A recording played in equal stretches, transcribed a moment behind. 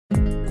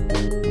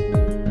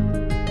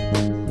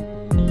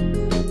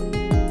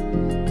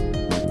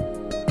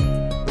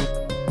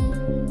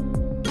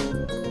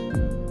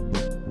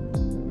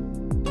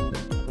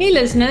Hey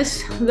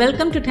listeners,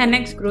 welcome to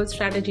 10x Growth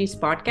Strategies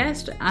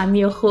podcast. I'm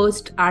your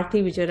host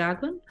Arthi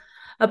Vijayaraghavan,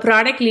 a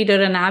product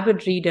leader, an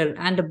avid reader,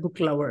 and a book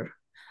lover.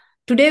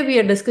 Today we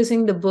are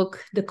discussing the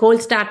book The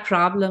Cold Start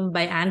Problem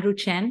by Andrew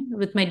Chen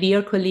with my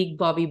dear colleague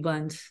Bobby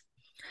Burns.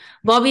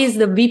 Bobby is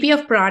the VP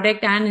of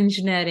Product and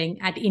Engineering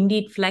at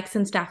Indeed Flex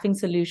and Staffing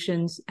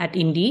Solutions at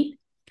Indeed.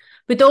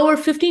 With over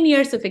 15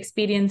 years of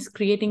experience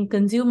creating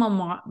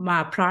consumer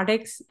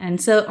products and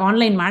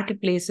online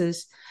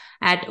marketplaces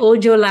at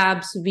Ojo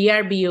Labs,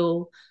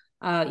 VRBO,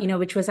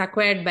 which was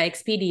acquired by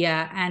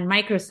Expedia and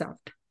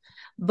Microsoft.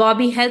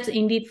 Bobby helps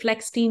Indeed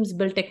Flex teams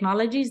build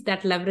technologies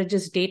that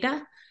leverages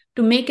data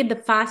to make it the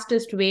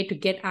fastest way to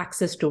get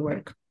access to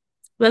work.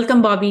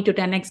 Welcome, Bobby, to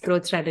 10x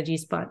Growth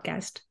Strategies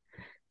podcast.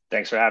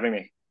 Thanks for having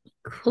me.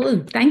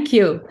 Cool. Thank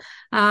you.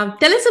 Tell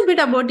us a bit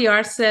about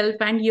yourself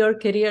and your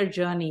career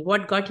journey.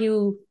 What got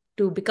you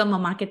to become a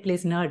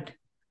marketplace nerd?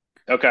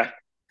 Okay.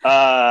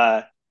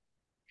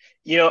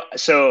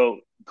 So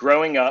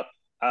growing up,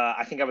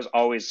 I think I was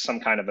always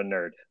some kind of a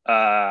nerd.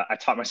 I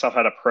taught myself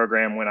how to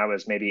program when I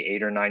was maybe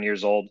 8 or 9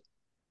 years old.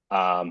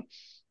 And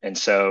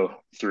so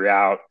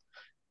throughout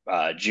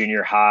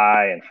junior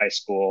high and high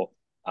school,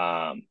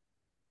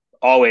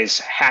 always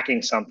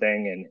hacking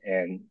something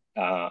and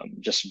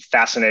just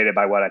fascinated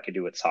by what I could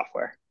do with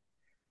software.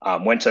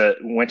 Went to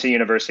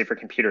university for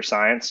computer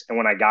science, and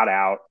when I got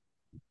out,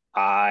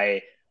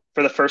 I,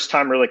 for the first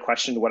time, really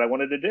questioned what I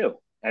wanted to do.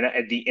 And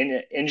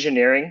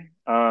engineering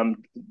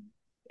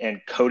and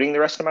coding the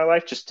rest of my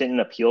life just didn't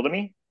appeal to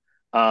me.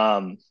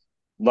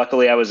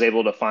 Luckily, I was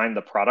able to find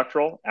the product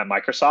role at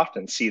Microsoft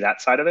and see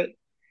that side of it.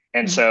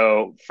 And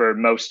so for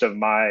most of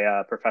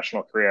my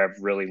professional career,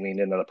 I've really leaned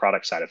into the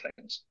product side of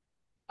things.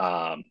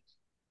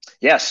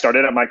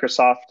 Started at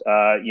Microsoft,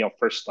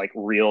 first like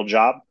real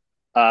job,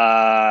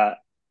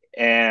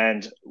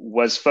 and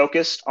was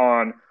focused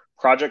on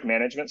project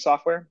management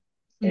software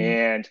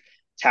and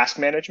task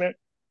management.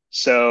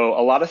 So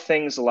a lot of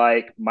things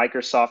like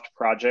Microsoft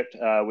Project,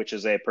 which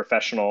is a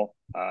professional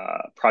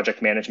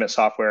project management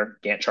software,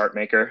 Gantt chart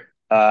maker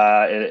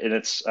in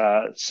its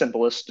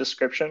simplest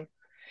description.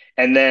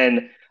 And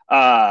then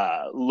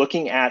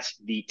looking at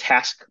the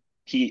task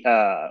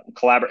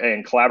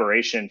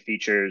collaboration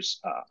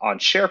features on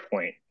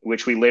SharePoint,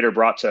 which we later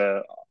brought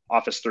to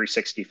Office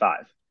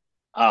 365.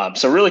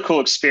 So really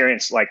cool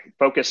experience, like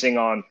focusing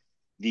on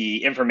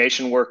the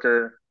information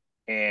worker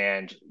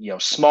and,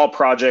 small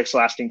projects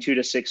lasting 2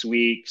 to 6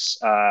 weeks,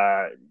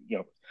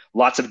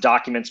 lots of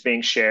documents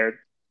being shared.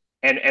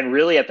 And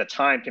really at the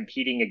time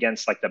competing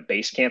against like the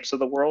Basecamps of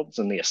the world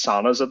and the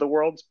Asanas of the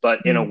world,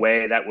 but in a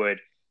way that would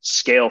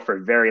scale for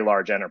very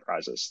large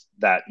enterprises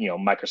that,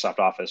 Microsoft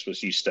Office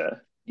was used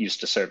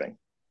to serving.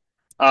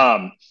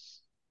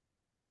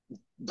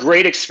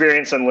 Great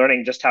experience in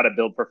learning just how to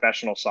build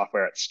professional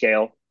software at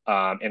scale,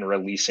 and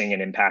releasing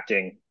and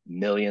impacting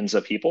millions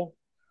of people.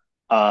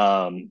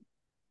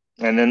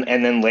 And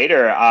then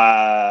later,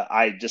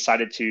 I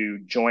decided to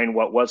join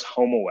what was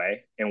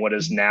HomeAway and what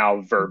is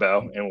now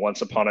Verbo, and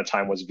once upon a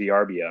time was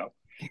VRBO,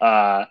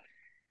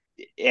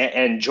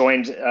 and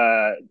joined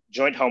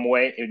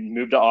HomeAway and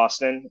moved to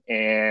Austin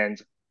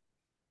and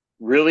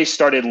really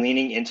started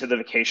leaning into the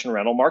vacation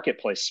rental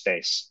marketplace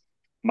space.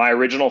 My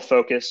original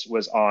focus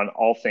was on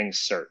all things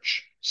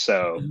search.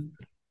 So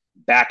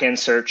back-end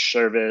search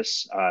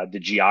service, the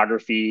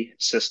geography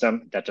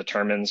system that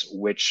determines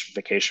which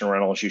vacation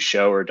rentals you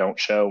show or don't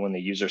show when the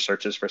user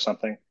searches for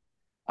something.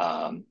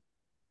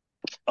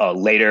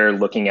 Later,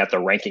 looking at the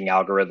ranking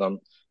algorithm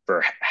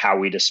for how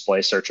we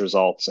display search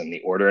results and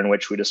the order in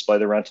which we display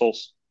the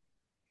rentals.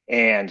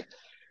 And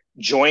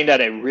joined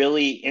at a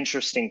really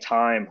interesting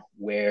time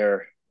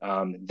where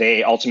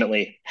they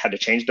ultimately had to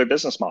change their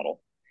business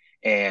model,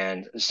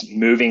 and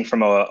moving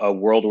from a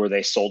world where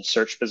they sold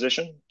search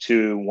position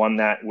to one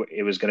that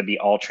it was going to be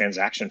all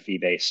transaction fee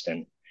based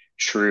and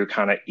true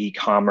kind of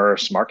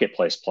e-commerce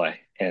marketplace play.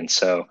 And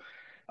so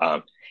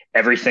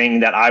everything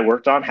that I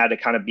worked on had to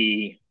kind of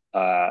be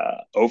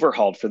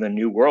overhauled for the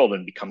new world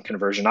and become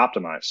conversion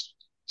optimized.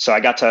 So I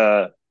got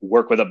to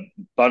work with a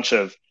bunch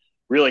of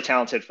really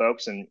talented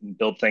folks and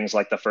build things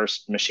like the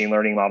first machine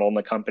learning model in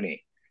the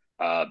company,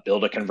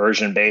 build a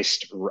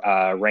conversion-based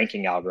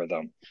ranking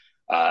algorithm,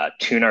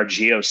 tune our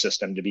geo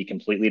system to be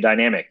completely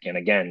dynamic and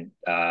again,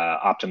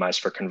 optimized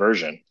for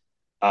conversion.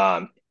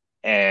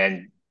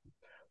 And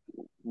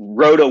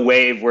rode a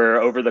wave where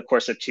over the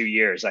course of 2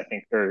 years, I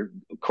think, or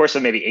course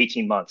of maybe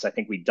 18 months, I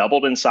think we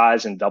doubled in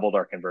size and doubled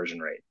our conversion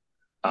rate.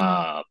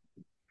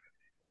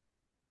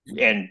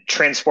 And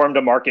transformed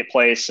a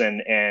marketplace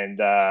and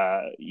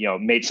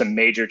made some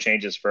major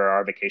changes for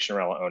our vacation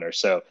rental owners.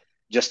 So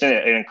just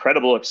an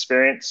incredible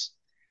experience.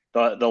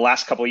 The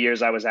last couple of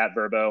years I was at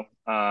Verbo,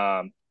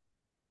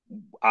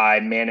 I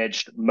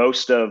managed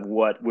most of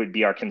what would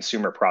be our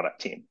consumer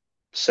product team.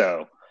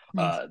 So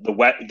the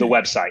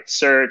website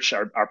search,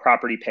 our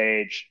property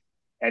page,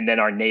 and then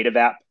our native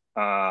app,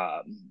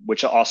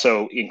 which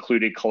also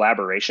included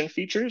collaboration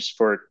features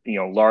for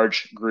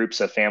large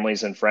groups of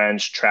families and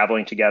friends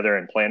traveling together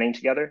and planning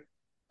together.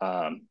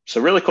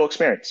 So really cool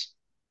experience.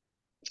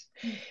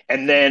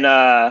 And then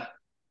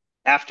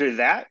after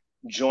that,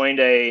 joined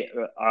a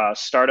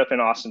startup in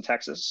Austin,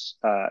 Texas,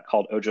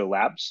 called Ojo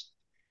Labs,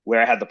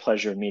 where I had the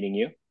pleasure of meeting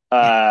you.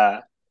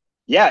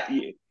 Yeah,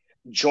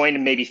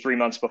 joined maybe 3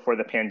 months before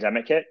the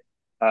pandemic hit,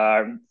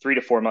 3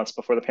 to 4 months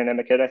before the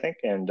pandemic hit, I think.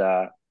 And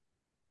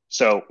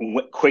so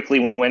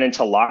quickly went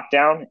into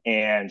lockdown,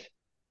 and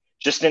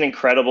just an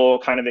incredible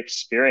kind of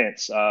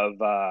experience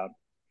of,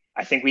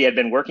 I think we had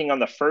been working on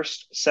the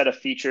first set of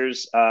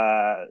features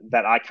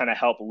that I kind of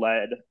helped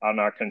lead on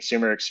our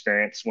consumer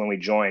experience when we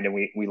joined, and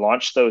we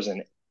launched those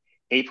in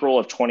April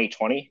of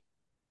 2020.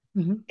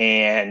 Mm-hmm.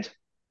 And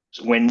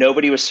when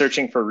nobody was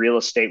searching for real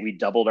estate, we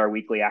doubled our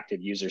weekly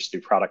active users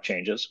through product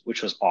changes,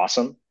 which was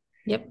awesome.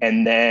 Yep.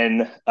 And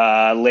then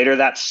later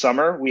that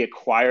summer, we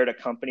acquired a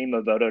company,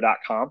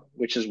 Movoto.com,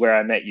 which is where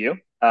I met you.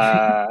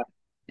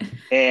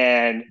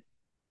 And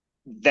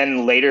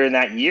then later in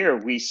that year,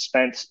 we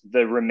spent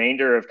the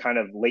remainder of kind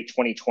of late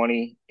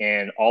 2020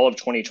 and all of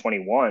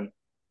 2021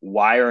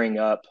 wiring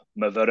up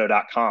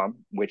Movoto.com,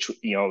 which,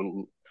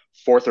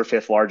 fourth or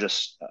fifth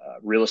largest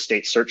real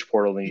estate search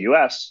portal in the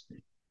US,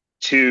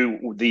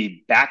 to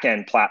the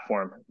backend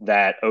platform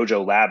that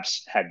Ojo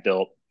Labs had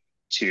built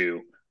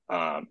to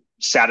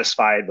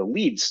satisfy the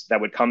leads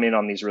that would come in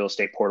on these real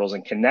estate portals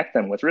and connect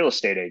them with real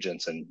estate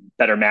agents and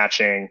better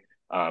matching,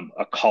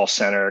 a call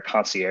center,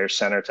 concierge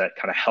center to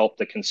kind of help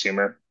the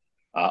consumer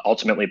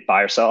ultimately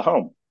buy or sell a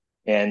home.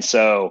 And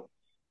so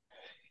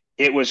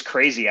it was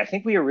crazy. I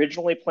think we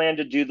originally planned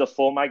to do the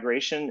full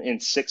migration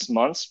in 6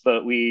 months,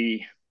 but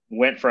we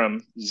went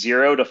from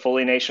 0 to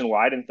fully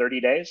nationwide in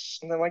 30 days,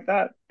 something like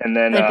that. And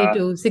then 30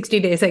 to 60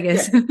 days, I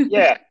guess.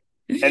 Yeah.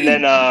 And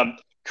then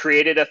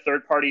created a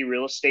third-party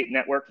real estate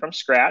network from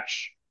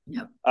scratch,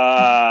 yep.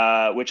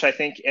 Which I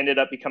think ended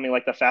up becoming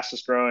like the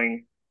fastest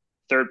growing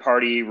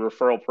third-party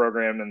referral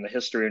program in the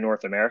history of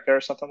North America or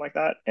something like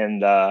that.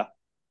 And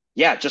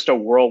just a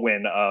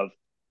whirlwind of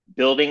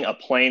building a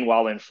plane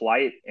while in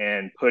flight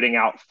and putting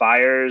out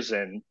fires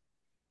and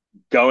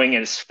going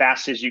as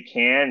fast as you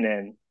can.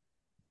 And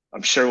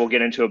I'm sure we'll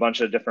get into a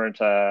bunch of different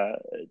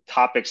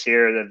topics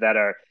here that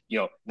are,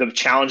 the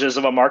challenges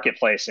of a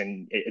marketplace,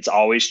 and it's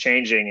always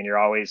changing and you're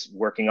always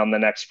working on the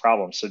next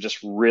problem. So just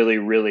really,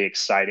 really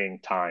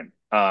exciting time.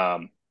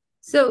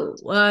 So,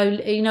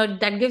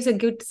 that gives a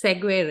good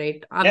segue,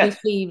 right?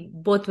 Obviously,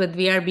 both with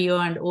VRBO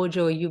and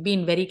Ojo, you've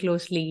been very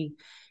closely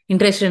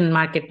interested in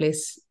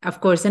marketplace,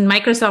 of course, and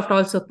Microsoft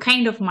also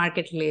kind of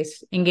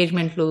marketplace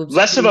engagement loops.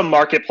 Less of a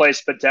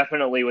marketplace, but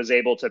definitely was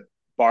able to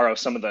borrow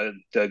some of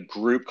the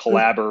group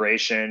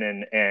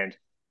collaboration and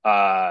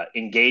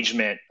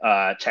engagement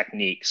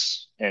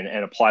techniques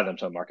and apply them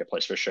to a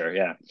marketplace for sure.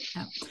 Yeah.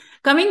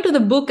 Coming to the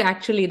book,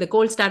 actually, the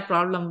cold start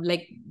problem,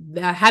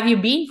 have you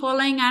been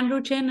following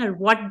Andrew Chen, or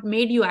what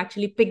made you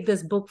actually pick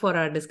this book for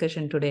our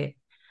discussion today?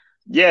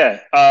 Yeah.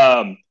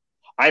 I'm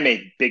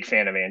a big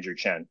fan of Andrew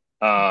Chen.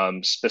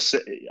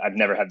 I've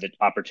never had the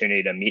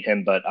opportunity to meet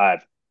him, but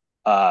I've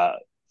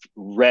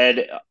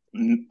read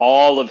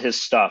all of his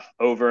stuff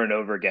over and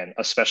over again,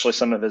 especially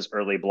some of his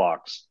early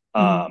blogs.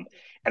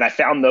 And I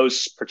found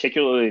those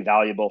particularly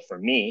valuable for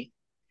me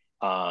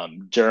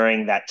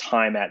during that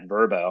time at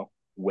Vrbo,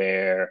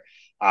 where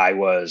I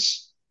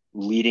was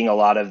leading a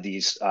lot of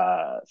these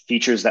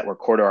features that were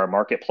core to our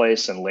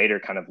marketplace and later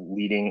kind of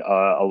leading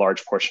a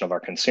large portion of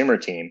our consumer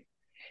team.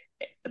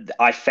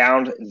 I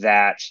found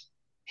that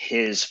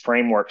his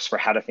frameworks for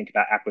how to think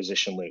about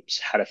acquisition loops,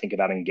 how to think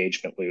about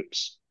engagement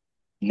loops,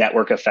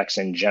 network effects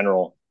in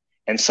general,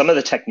 and some of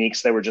the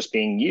techniques that were just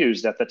being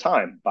used at the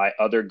time by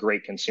other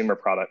great consumer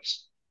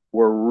products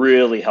were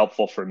really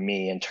helpful for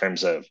me in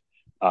terms of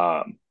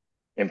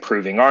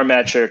improving our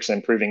metrics,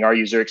 improving our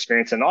user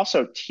experience, and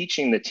also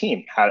teaching the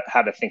team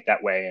how to think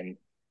that way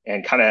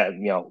and kind of,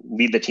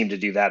 lead the team to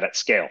do that at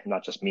scale,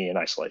 not just me in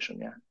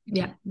isolation.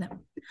 Yeah.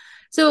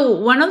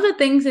 So one of the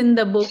things in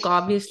the book,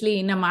 obviously,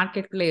 in a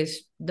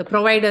marketplace, the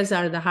providers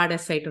are the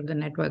hardest side of the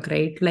network,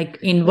 right? Like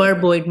in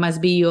Vrbo, it must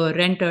be your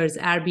renters,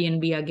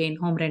 Airbnb, again,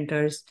 home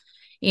renters.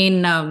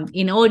 In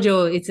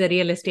Ojo, it's the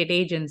real estate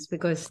agents,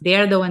 because they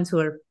are the ones who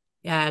are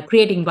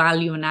creating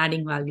value and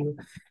adding value.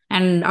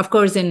 And of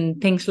course,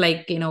 in things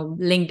like,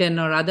 LinkedIn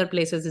or other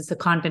places, it's the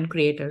content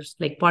creators,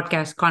 like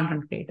podcast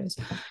content creators.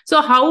 So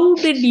how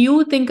did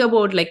you think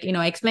about,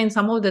 explain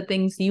some of the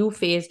things you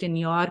faced in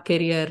your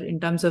career in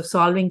terms of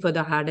solving for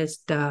the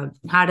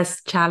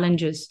hardest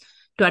challenges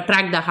to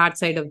attract the hard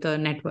side of the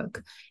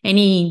network?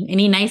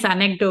 Any nice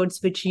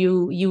anecdotes which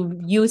you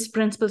use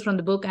principles from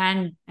the book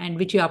and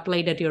which you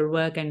applied at your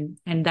work and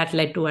that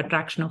led to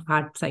attraction of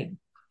hard side?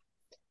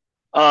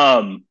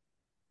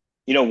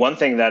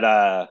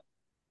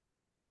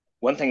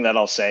 One thing that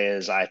I'll say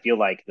is I feel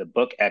like the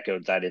book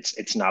echoed that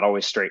it's not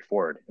always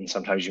straightforward, and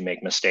sometimes you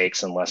make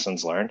mistakes and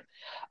lessons learned.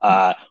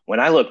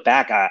 When I look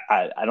back,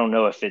 I don't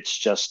know if it's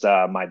just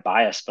my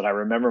bias, but I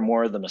remember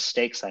more of the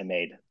mistakes I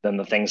made than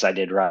the things I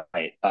did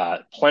right.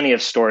 Plenty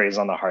of stories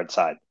on the hard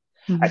side.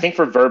 I think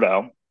for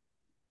Vrbo,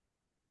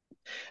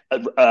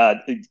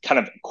 kind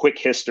of quick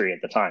history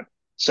at the time.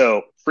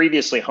 So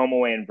previously,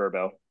 HomeAway and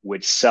Vrbo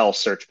would sell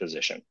search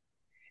position.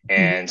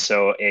 And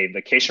so a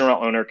vacation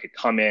rental owner could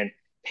come in,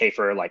 pay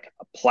for like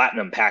a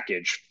platinum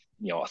package,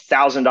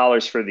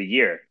 $1,000 for the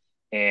year,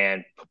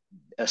 and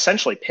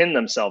essentially pin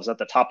themselves at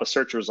the top of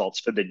search results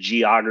for the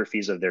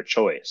geographies of their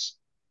choice.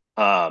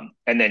 And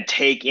then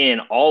take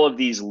in all of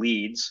these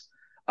leads,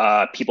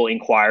 people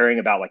inquiring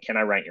about like, can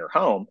I rent your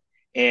home?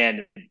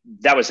 And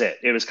that was it.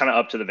 It was kind of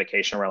up to the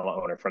vacation rental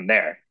owner from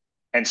there.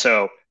 And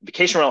so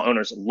vacation rental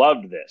owners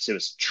loved this. It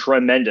was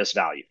tremendous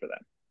value for them.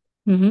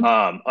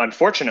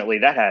 Unfortunately,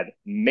 that had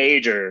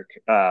major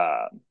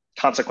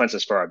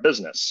consequences for our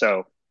business.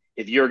 So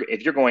if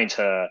you're going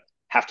to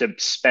have to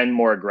spend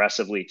more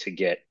aggressively to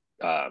get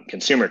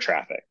consumer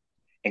traffic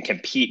and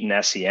compete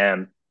in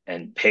SEM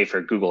and pay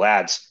for Google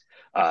Ads,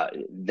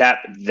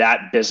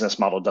 that business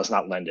model does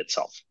not lend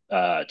itself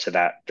to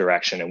that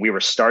direction. And we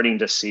were starting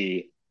to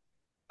see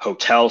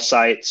hotel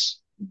sites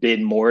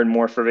bid more and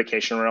more for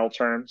vacation rental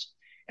terms.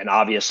 And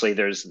obviously,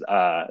 there's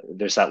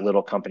that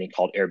little company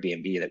called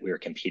Airbnb that we were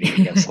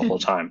competing against the whole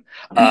time,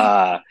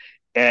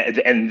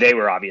 and they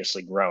were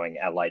obviously growing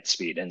at light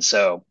speed. And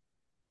so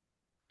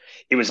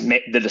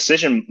the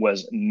decision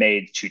was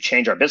made to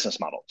change our business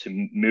model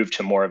to move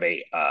to more of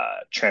a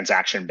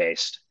transaction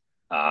based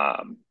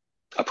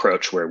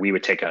approach, where we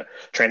would take a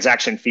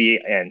transaction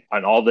fee, and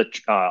on all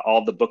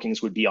the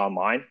bookings would be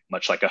online,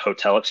 much like a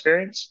hotel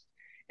experience.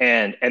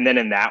 And then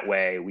in that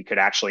way, we could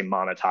actually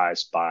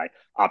monetize by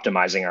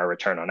optimizing our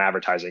return on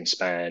advertising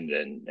spend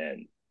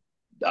and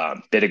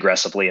bid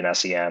aggressively in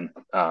SEM,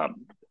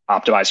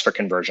 optimize for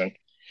conversion.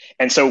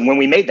 And so when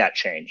we made that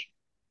change,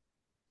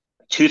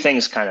 two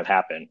things kind of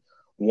happened.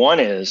 One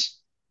is,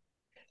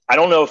 I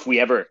don't know if we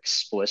ever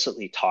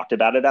explicitly talked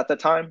about it at the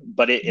time,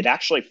 but it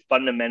actually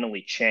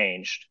fundamentally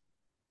changed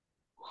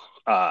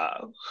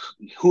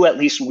who at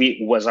least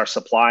was our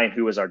supply and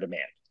who was our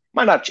demand.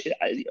 Might not,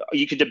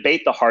 you could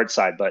debate the hard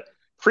side, but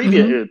prior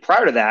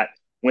to that,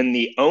 when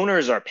the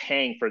owners are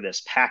paying for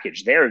this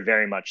package, they're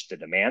very much the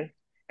demand,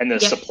 and the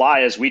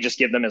supply is we just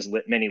give them as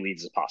many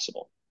leads as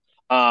possible.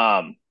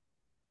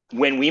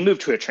 When we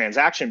moved to a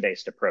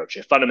transaction-based approach,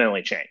 it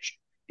fundamentally changed.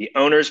 The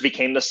owners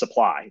became the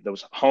supply.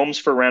 Those homes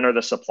for rent are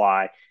the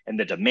supply, and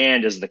the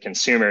demand is the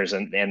consumers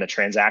and the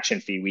transaction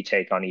fee we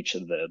take on each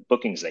of the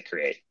bookings they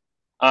create.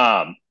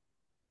 And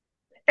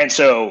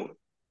so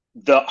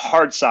the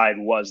hard side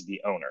was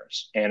the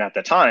owners. And at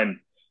the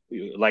time,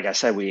 like I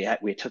said,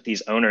 we took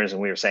these owners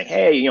and we were saying,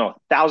 hey,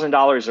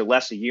 $1,000 or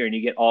less a year, and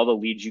you get all the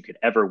leads you could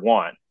ever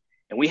want.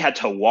 And we had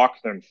to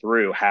walk them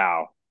through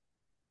how,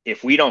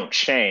 if we don't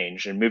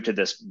change and move to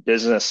this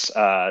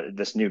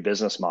new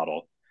business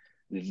model,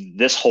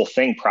 this whole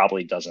thing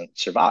probably doesn't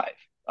survive.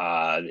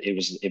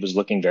 It was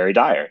looking very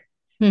dire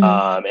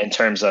in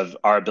terms of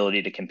our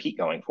ability to compete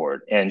going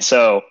forward. And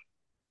so,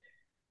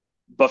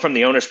 but from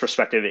the owner's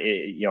perspective,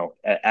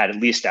 at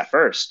least at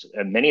first,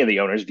 many of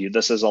the owners viewed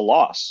this as a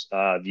loss,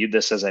 viewed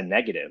this as a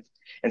negative.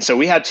 And so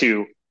we had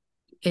to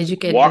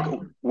educate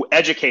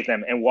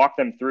them and walk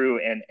them through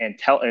and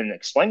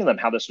explain to them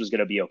how this was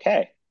going to be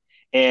okay.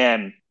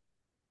 And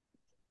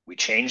we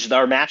changed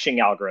our matching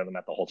algorithm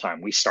at the whole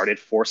time. We started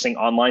forcing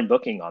online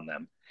booking on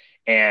them.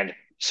 And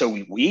so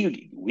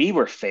we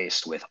were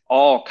faced with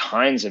all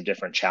kinds of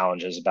different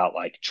challenges about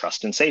like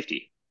trust and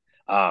safety.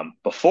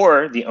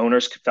 Before, the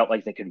owners felt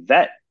like they could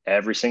vet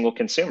every single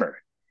consumer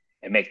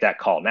and make that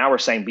call. Now we're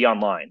saying be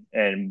online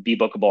and be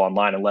bookable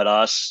online, and let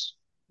us,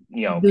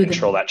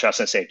 control that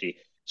trust and safety.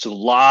 So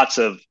lots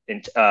of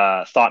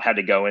thought had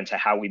to go into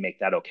how we make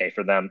that okay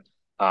for them.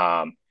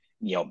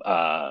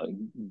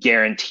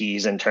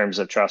 Guarantees in terms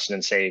of trust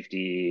and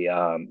safety,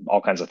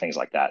 all kinds of things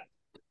like that.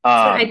 So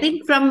I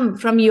think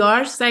from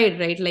your side,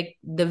 right, like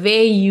the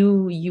way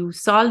you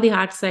solve the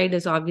hard side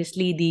is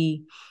obviously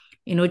the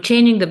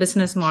changing the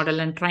business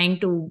model and trying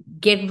to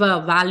get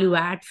the value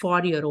add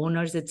for your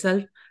owners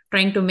itself,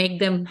 trying to make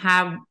them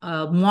have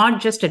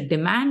not just a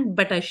demand,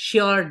 but a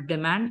sure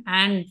demand.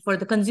 And for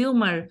the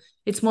consumer,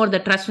 it's more the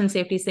trust and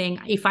safety, saying,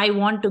 if I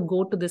want to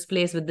go to this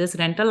place with this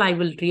rental, I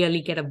will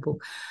really get a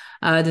book.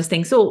 This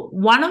thing. So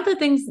one of the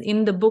things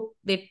in the book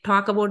they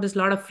talk about is a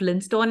lot of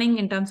Flintstoning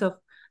in terms of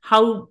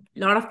how a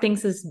lot of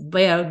things is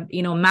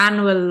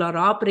manual or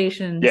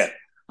operations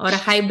or a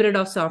hybrid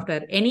of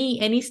software.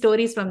 Any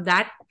stories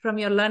from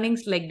your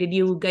learnings? Like, did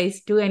you guys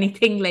do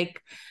anything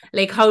like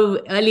how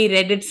early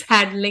Reddits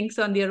had links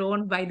on their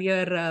own by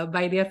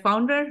their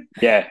founder?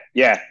 Yeah.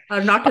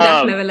 Or not to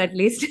that level, at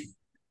least.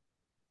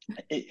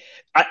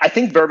 I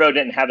think Verbo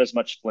didn't have as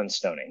much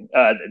Flintstoning.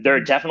 There are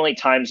definitely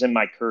times in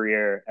my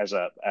career as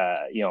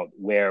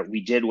where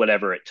we did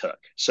whatever it took.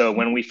 So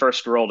when we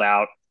first rolled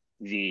out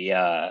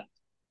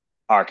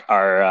our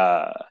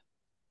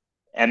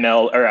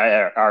ML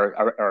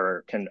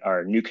or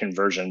our new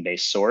conversion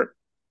based sort,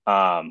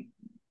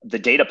 the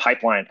data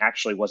pipeline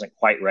actually wasn't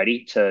quite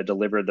ready to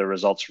deliver the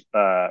results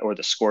or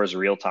the scores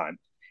real time.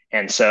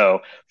 And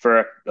so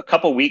for a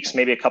couple weeks,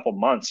 maybe a couple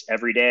months,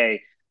 every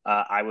day,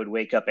 I would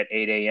wake up at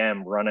 8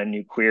 a.m., run a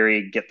new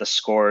query, get the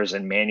scores,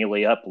 and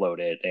manually upload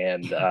it.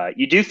 And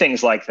you do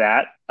things like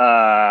that.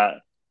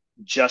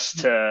 just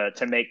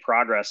to make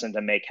progress and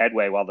to make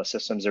headway while the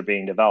systems are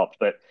being developed.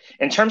 But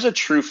in terms of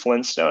true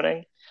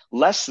Flintstoning,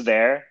 less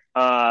there,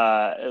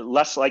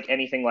 less like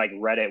anything like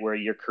Reddit where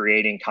you're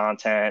creating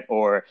content,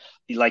 or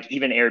like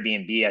even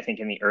Airbnb, I think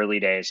in the early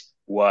days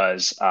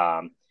was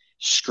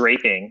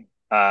scraping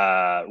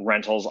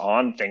rentals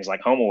on things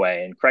like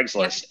HomeAway and Yeah.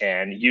 Craigslist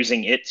and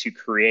using it to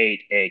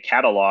create a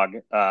catalog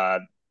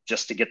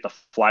just to get the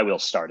flywheel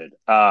started.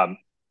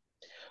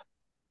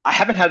 I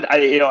haven't had,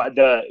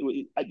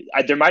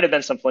 there might have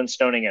been some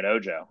Flintstoning at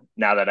Ojo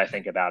now that I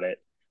think about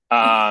it.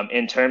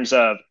 In terms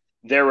of,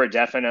 there were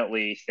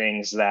definitely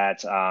things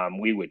that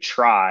we would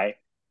try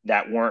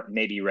that weren't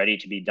maybe ready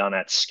to be done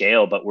at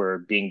scale, but were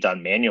being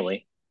done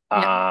manually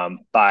Yeah.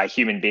 by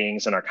human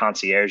beings and our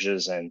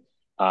concierges. And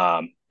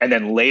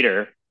then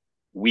later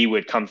we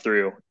would come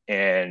through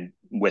and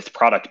with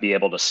product be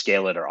able to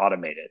scale it or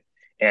automate it.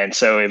 And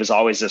so it was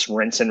always this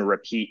rinse and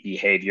repeat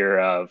behavior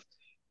of,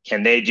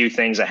 can they do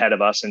things ahead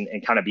of us and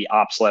kind of be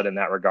obsolete in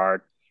that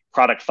regard?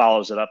 Product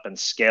follows it up and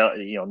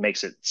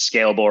makes it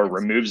scalable or Yes.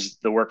 removes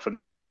the work from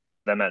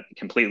them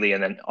completely,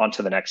 and then on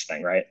to the next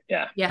thing, right?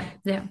 Yeah. Yeah.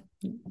 Yeah.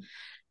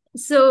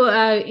 So,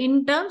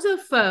 in terms of,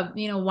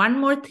 one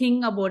more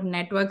thing about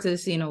networks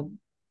is,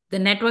 the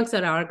networks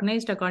are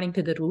organized according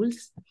to the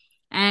rules.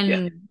 Yeah.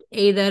 And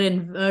either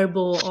in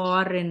Verbo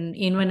or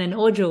even in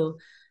Ojo,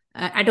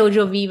 at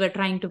Ojo, we were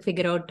trying to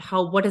figure out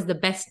what is the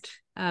best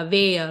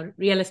way a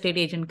real estate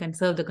agent can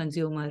serve the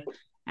consumer. Yeah.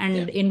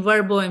 And in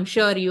Verbo, I'm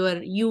sure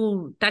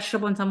you touched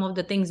upon some of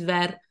the things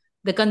where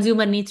the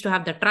consumer needs to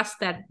have the trust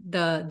that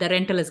the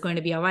rental is going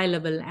to be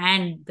available,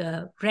 and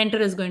the renter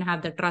is going to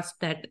have the trust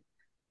that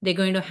they're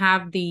going to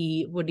have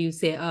the, what do you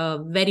say, a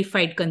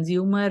verified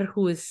consumer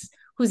who's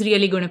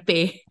really going to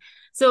pay.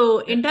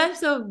 So Yeah. in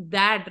terms of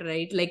that,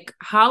 right, like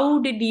how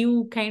did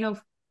you kind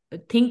of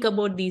think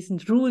about these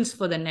rules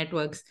for the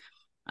networks?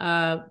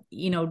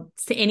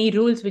 Any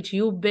rules which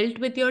you built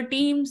with your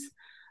teams,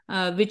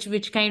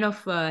 which kind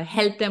of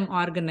help them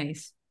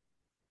organize?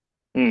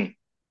 Hmm.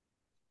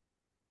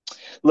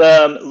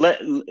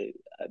 Let,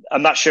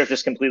 I'm not sure if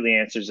this completely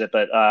answers it,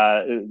 but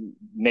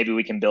maybe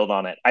we can build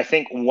on it. I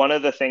think one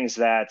of the things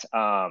that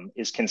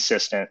is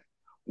consistent,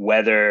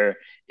 whether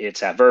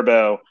it's at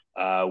Verbo,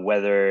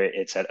 whether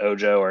it's at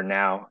Ojo, or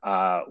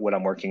now what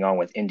I'm working on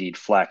with Indeed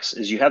Flex,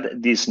 is you have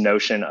this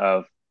notion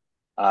of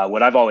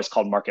what I've always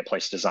called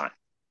marketplace design.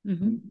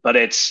 Mm-hmm. But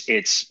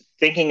it's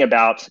thinking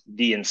about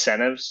the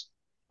incentives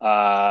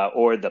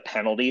or the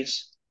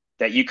penalties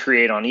that you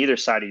create on either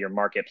side of your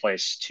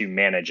marketplace to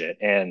manage it.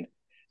 And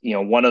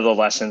one of the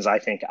lessons I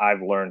think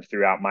I've learned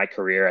throughout my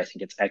career, I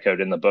think it's echoed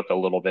in the book a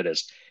little bit,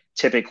 is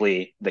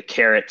typically the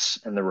carrots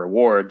and the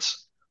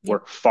rewards Yeah.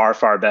 work far,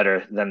 far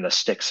better than the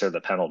sticks or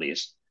the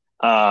penalties.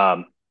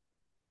 Um,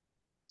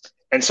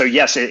 and so,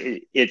 yes,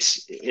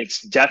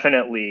 it's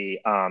definitely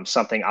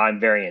something I'm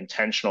very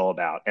intentional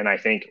about. And I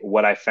think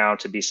what I found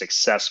to be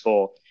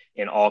successful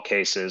in all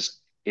cases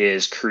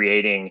is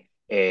creating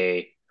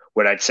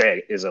what I'd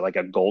say is like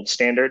a gold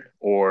standard,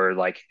 or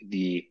like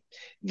the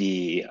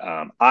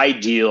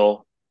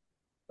ideal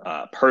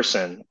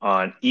person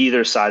on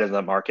either side of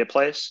the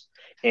marketplace,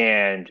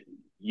 and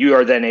you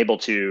are then able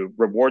to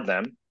reward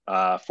them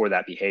for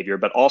that behavior,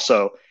 but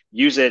also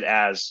use it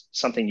as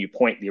something you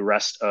point the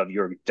rest of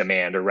your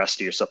demand or rest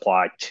of your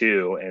supply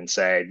to, and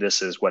say,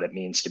 this is what it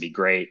means to be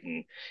great,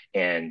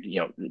 and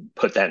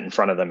put that in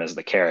front of them as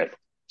the carrot.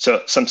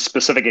 So some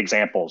specific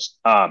examples.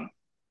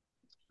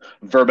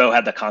 Verbo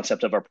had the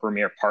concept of a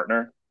premier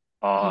partner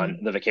on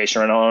Mm-hmm. the vacation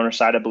rental owner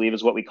side, I believe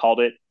is what we called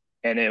it.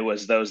 And it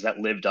was those that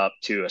lived up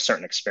to a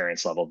certain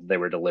experience level that they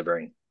were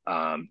delivering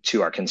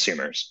to our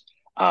consumers.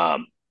 I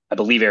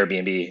believe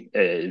Airbnb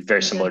is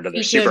very similar The to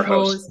their featured superhost.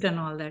 host and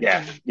all that. Yeah,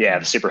 Yeah. yeah, Yeah.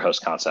 the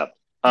superhost concept.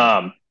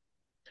 Yeah.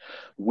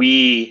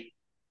 We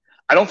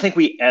I don't think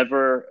we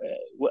ever,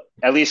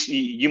 at least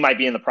you might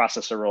be in the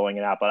process of rolling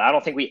it out, but I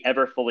don't think we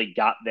ever fully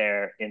got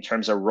there in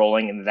terms of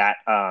rolling that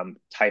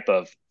type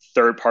of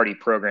third party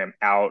program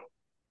out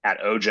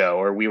at Ojo,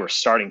 or we were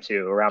starting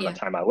to around the Yeah.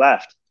 time I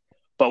left.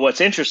 But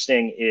what's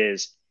interesting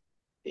is,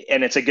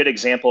 and it's a good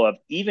example of,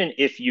 even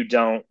if you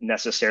don't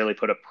necessarily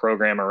put a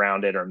program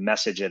around it or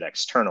message it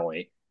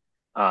externally,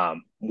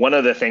 one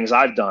of the things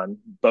I've done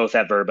both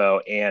at Verbo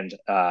and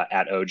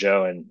at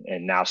Ojo, and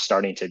now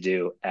starting to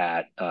do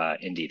at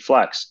Indeed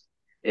Flex,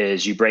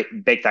 is you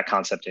bake that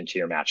concept into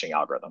your matching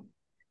algorithm,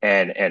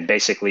 and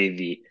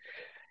basically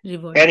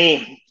Reward.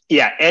 any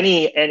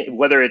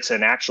whether it's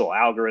an actual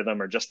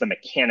algorithm or just the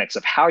mechanics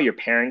of how you're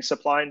pairing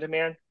supply and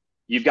demand,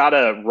 you've got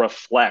to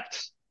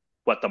reflect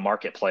what the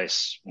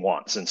marketplace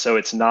wants, and so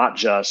it's not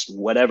just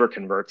whatever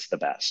converts the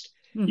best.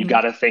 You've Mm-hmm.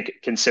 got to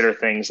consider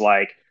things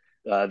like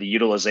the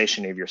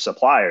utilization of your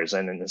suppliers.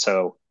 And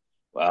so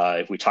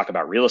if we talk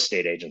about real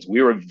estate agents,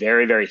 we were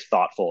very, very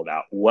thoughtful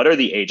about what are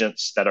the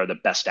agents that are the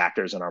best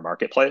actors in our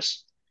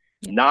marketplace,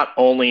 Yeah. not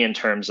only in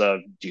terms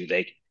of do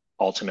they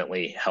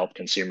ultimately help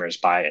consumers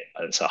buy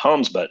and sell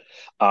homes, but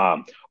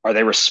are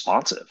they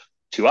responsive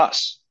to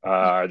us? Yeah.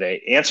 Are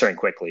they answering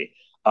quickly?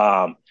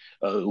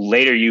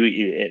 Later,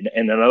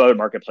 in other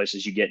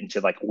marketplaces, you get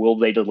into like, will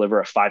they deliver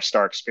a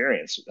 5-star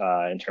experience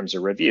in terms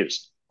of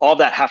reviews? All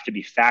that have to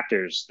be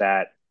factors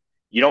that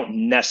you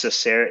don't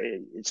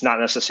necessarily, it's not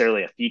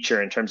necessarily a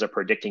feature in terms of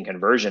predicting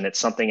conversion. It's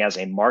something as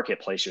a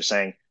marketplace, you're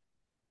saying,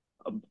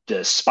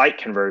 despite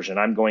conversion,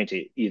 I'm going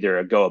to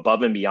either go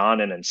above and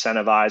beyond and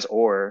incentivize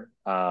or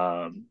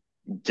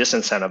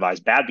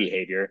disincentivize bad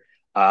behavior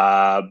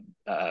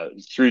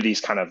through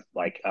these kind of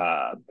like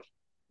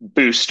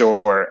boost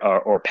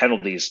or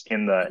penalties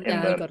in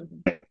the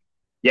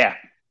yeah.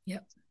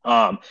 Yep.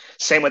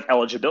 Same with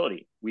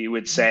eligibility. We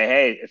would say,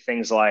 hey,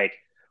 things like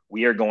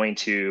we are going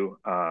to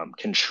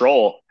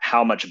control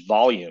how much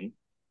volume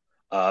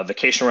a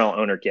vacation rental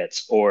owner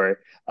gets or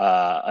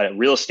a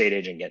real estate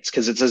agent gets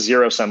because it's a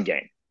zero-sum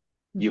game.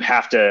 You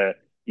have to,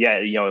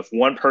 if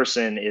one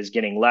person is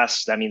getting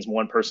less, that means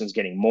one person's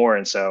getting more.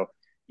 And so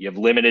you have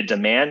limited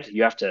demand.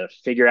 You have to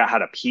figure out how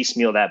to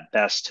piecemeal that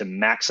best to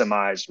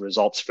maximize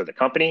results for the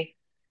company,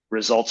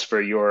 results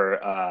for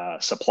your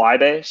supply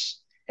base,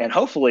 and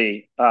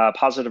hopefully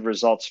positive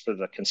results for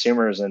the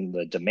consumers and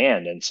the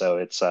demand. And so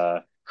it's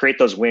create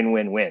those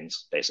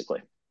win-win-wins,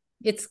 basically.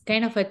 It's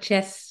kind of a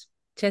chess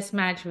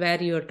match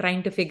where you're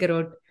trying to figure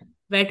out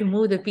where to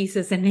move the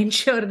pieces and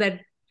ensure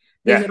that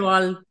these are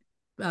all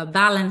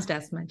balanced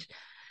as much.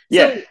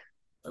 So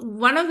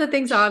one of the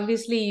things,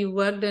 obviously, you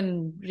worked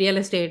in real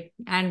estate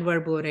and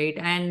Verbo, right?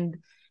 And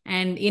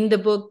in the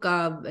book,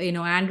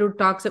 Andrew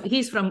talks of,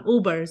 he's from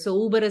Uber.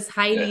 So Uber is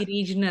highly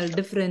regional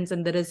difference,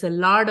 and there is a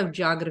lot of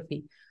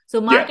geography.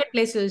 So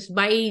marketplaces,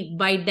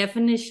 by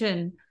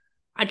definition,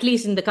 at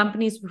least in the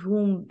companies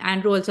whom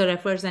Andrew also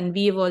refers, and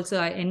we have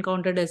also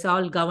encountered, is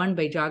all governed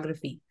by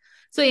geography.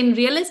 So in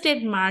real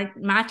estate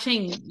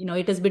matching,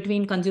 it is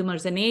between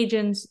consumers and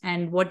agents,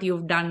 and what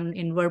you've done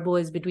in Verbo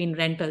is between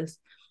rentals,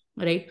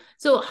 right?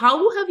 So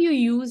how have you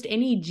used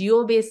any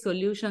geo-based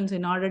solutions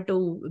in order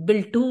to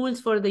build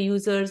tools for the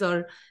users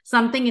or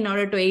something in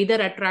order to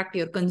either attract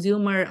your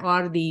consumer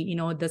or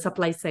the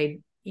supply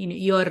side in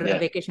your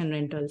vacation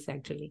rentals,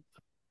 actually?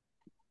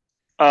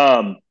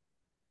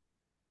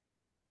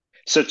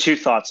 So 2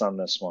 thoughts on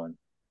this one.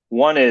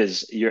 One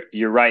is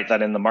you're right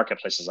that in the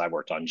marketplaces I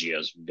worked on, geo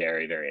is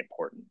very, very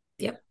important.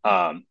 Yep.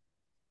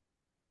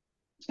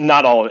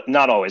 Not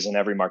always in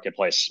every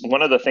marketplace.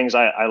 One of the things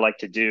I like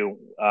to do,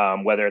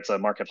 whether it's a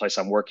marketplace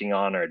I'm working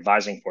on or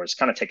advising for, is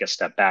kind of take a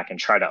step back and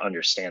try to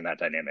understand that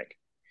dynamic.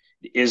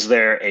 Is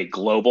there a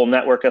global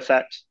network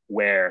effect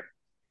where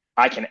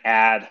I can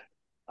add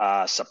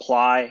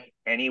supply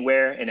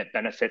anywhere and it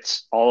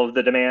benefits all of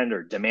the demand,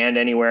 or demand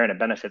anywhere and it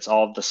benefits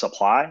all of the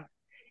supply?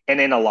 And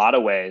in a lot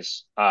of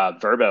ways,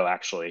 Verbo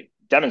actually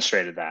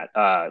demonstrated that,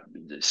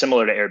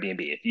 similar to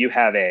Airbnb.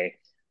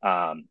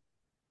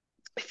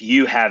 If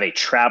you have a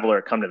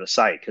traveler come to the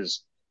site,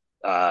 because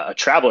a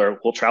traveler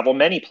will travel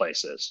many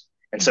places.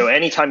 And so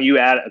anytime you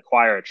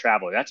acquire a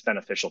traveler, that's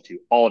beneficial to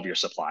all of your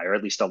supply, or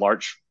at least a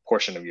large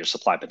portion of your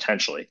supply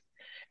potentially.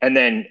 And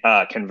then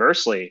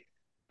conversely,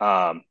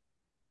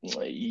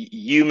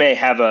 you may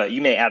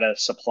add a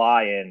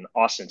supply in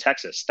Austin,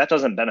 Texas. That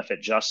doesn't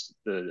benefit just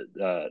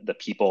the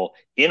people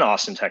in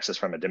Austin, Texas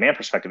from a demand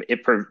perspective.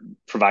 It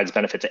provides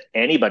benefit to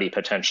anybody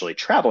potentially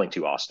traveling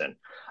to Austin.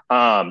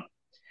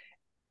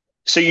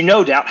 So you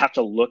no doubt have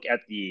to look at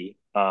the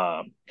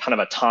kind of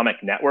atomic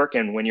network,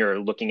 and when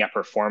you're looking at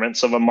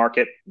performance of a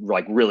market,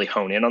 like really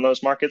hone in on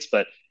those markets.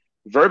 But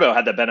Verbo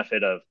had the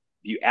benefit of,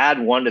 you add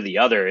one to the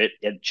other,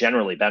 it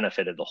generally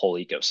benefited the whole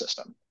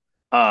ecosystem.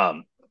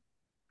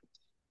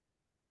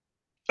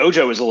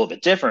 Ojo was a little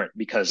bit different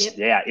because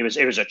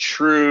it was a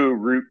true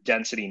route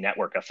density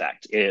network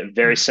effect.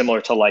 Very similar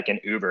to like an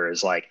Uber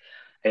is like,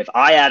 if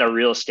I add a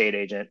real estate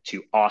agent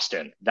to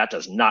Austin, that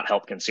does not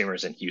help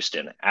consumers in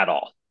Houston at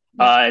all.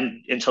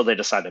 And until they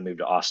decide to move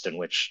to Austin,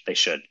 which they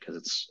should,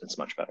 because it's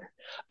much better.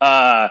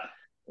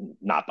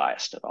 Not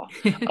biased at all.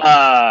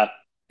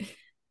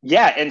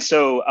 And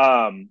so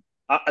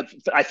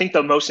I think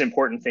the most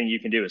important thing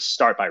you can do is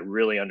start by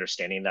really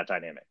understanding that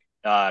dynamic,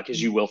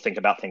 because you will think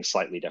about things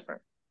slightly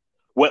different.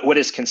 What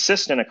is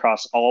consistent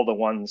across all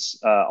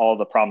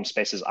the problem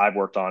spaces I've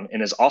worked on,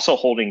 and is also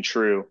holding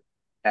true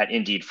at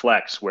Indeed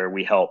Flex, where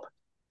we help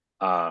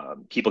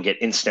people get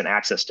instant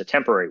access to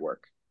temporary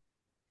work.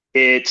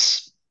 I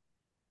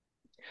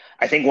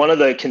think one of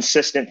the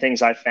consistent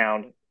things I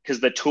found, because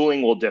the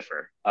tooling will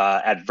differ.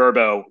 At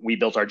Verbo, we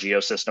built our geo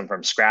system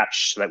from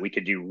scratch so that we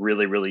could do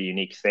really, really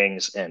unique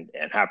things and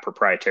have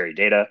proprietary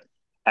data.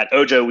 At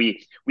Ojo,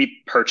 we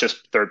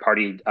purchased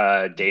third-party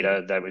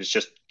data that was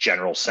just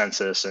general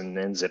census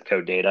and zip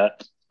code data.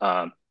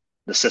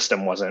 The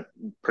system wasn't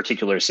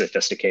particularly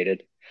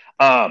sophisticated.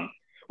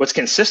 What's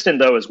consistent,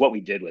 though, is what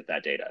we did with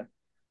that data.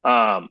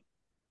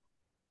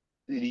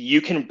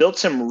 You can build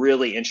some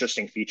really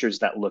interesting features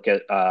that look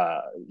at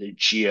the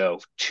geo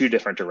 2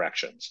 different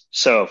directions.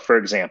 So, for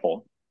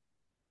example,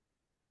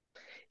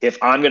 if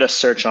I'm going to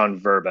search on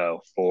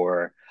Verbo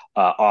for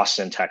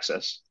Austin,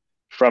 Texas,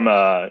 from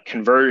a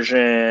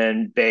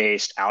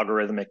conversion-based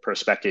algorithmic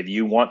perspective,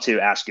 you want to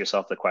ask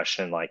yourself the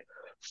question, like,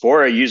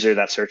 for a user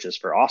that searches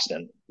for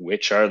Austin,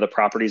 which are the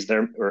properties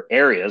or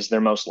areas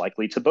they're most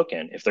likely to book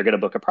in if they're going to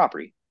book a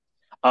property.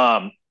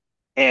 And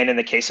in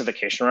the case of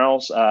vacation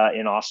rentals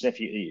in Austin,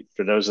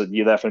 for those of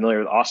you that are familiar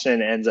with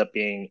Austin, it ends up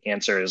being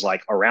answers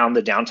like around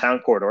the downtown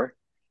corridor,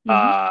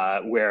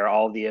 where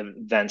all the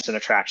events and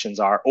attractions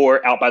are,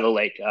 or out by the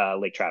lake,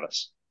 Lake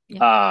Travis.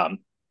 Yeah.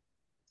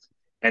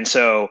 And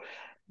so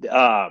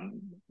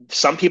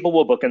some people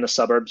will book in the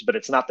suburbs, but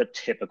it's not the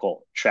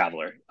typical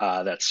traveler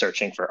that's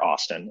searching for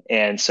Austin.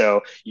 And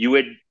so you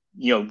would,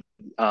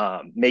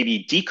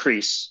 maybe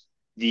decrease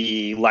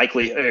the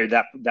likelihood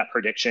that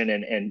prediction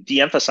and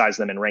de-emphasize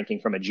them in ranking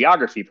from a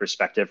geography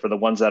perspective for the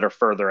ones that are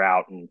further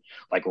out and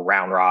like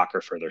Round Rock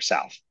or further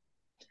south.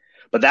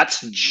 But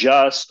that's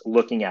just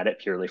looking at it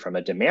purely from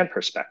a demand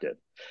perspective.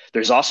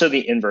 There's also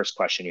the inverse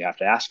question you have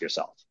to ask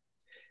yourself.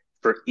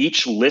 For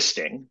each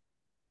listing,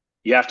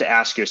 you have to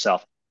ask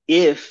yourself,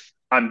 if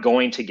I'm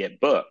going to get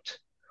booked,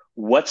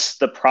 what's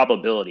the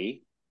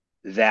probability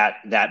that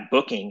that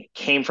booking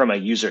came from a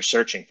user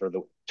searching for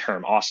the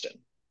term Austin?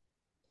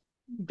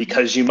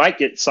 Because you might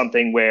get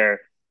something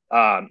where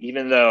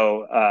even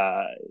though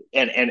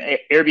and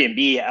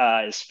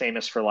Airbnb is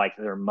famous for like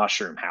their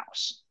mushroom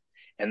house,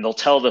 and they'll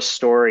tell the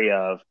story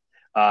of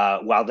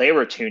while they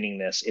were tuning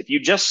this, if you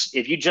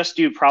just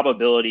do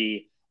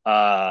probability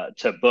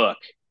to book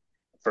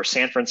for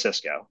San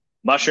Francisco,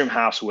 mushroom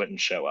house wouldn't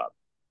show up.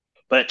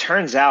 But it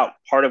turns out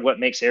part of what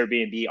makes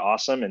Airbnb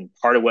awesome and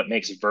part of what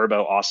makes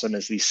Vrbo awesome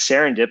is these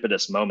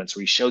serendipitous moments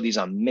where you show these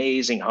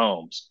amazing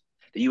homes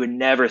that you would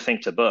never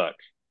think to book.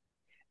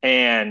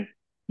 And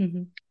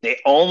they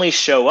only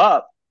show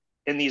up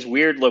in these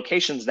weird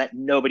locations that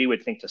nobody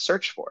would think to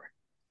search for.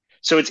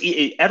 So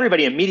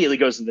everybody immediately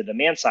goes to the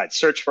demand side,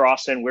 search for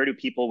Austin. Where do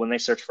people, when they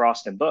search for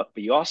Austin, book?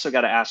 But you also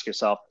got to ask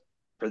yourself,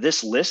 for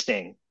this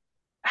listing,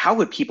 how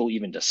would people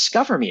even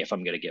discover me if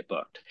I'm going to get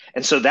booked?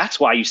 And so that's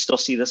why you still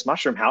see this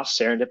mushroom house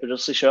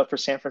serendipitously show up for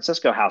San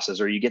Francisco houses,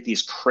 or you get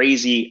these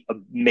crazy,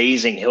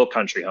 amazing hill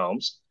country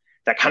homes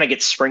that kind of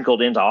get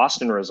sprinkled into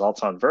Austin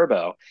results on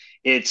Vrbo.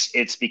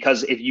 It's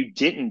because if you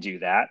didn't do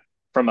that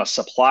from a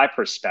supply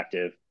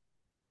perspective,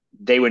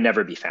 they would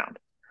never be found.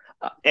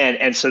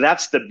 And so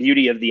that's the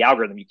beauty of the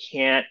algorithm. You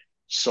can't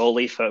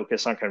solely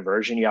focus on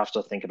conversion. You have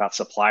to think about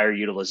supplier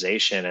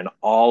utilization and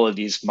all of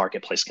these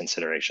marketplace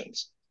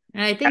considerations.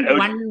 And I think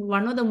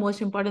one of the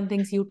most important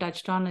things you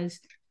touched on is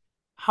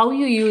how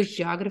you use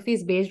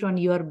geographies based on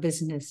your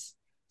business.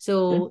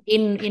 So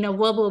in a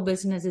Vrbo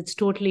business, it's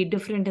totally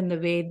different in the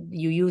way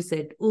you use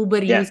it.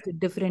 Uber used it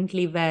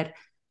differently, where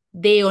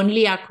they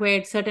only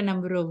acquired certain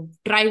number of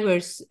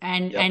drivers,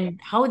 and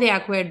how they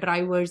acquired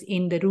drivers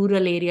in the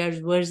rural areas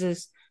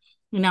versus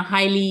in a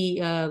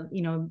highly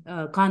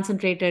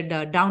concentrated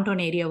downtown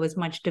area was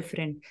much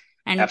different.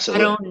 And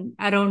Absolutely.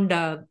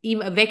 around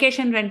even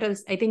vacation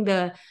rentals, I think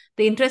the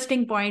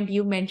interesting point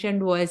you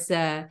mentioned was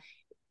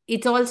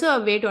it's also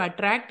a way to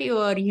attract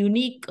your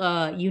unique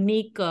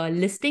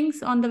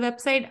listings on the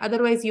website.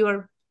 Otherwise,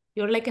 you're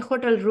like a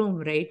hotel room,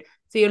 right?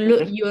 So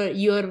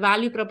your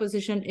value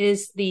proposition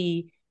is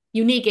the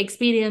unique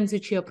experience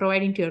which you're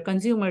providing to your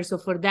consumers. So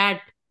for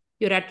that,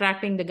 you're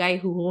attracting the guy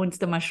who owns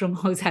the mushroom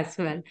house as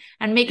well,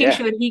 and making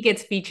sure he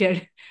gets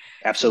featured.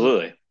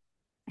 Absolutely. So,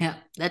 yeah,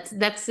 that's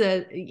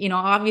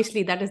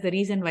obviously that is the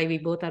reason why we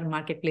both are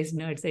marketplace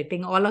nerds. I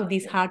think all of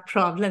these hard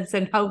problems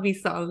and how we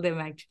solve them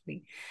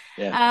actually.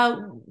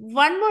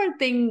 One more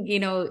thing,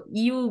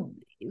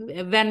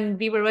 when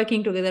we were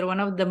working together,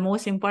 one of the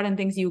most important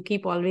things you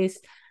keep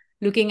always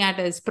looking at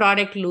is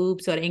product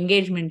loops or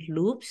engagement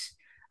loops.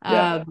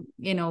 I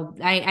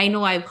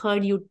know I've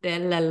heard you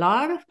tell a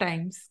lot of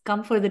times,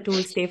 come for the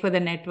tool, stay for the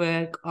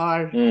network,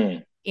 or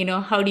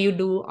how do you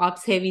do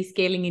ops heavy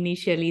scaling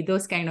initially,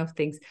 those kind of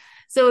things.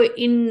 So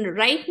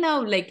right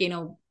now,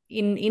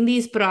 in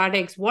these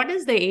products, what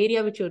is the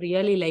area which you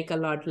really like a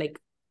lot? Like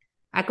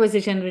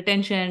acquisition,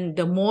 retention,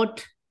 the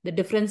moat, the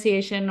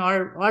differentiation,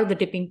 or the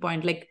tipping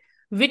point? Like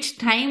which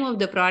time of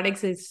the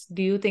products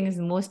do you think is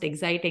most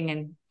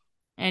exciting?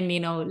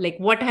 And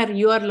what are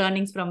your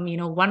learnings from,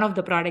 one of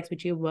the products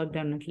which you worked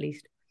on at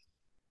least?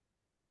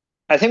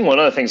 I think one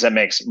of the things that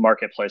makes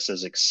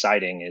marketplaces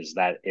exciting is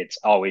that it's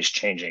always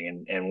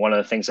changing. And one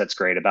of the things that's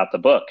great about the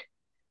book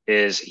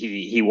is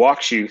he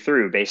walks you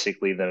through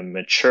basically the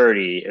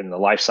maturity and the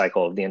life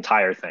cycle of the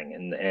entire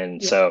thing.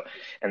 So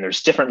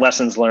there's different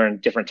lessons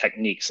learned, different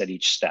techniques at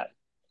each step.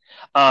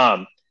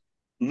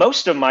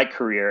 Most of my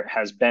career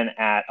has been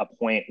at a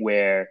point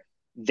where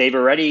they've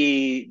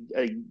already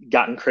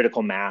gotten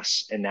critical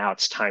mass and now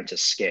it's time to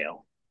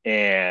scale.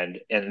 And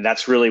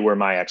that's really where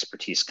my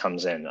expertise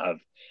comes in, of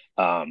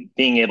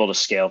being able to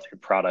scale through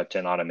product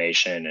and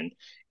automation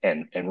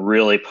and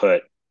really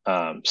put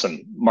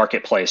some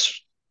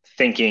marketplace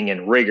thinking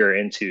and rigor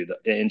into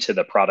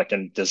the product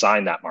and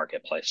design that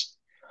marketplace.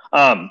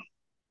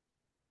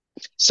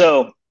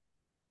 So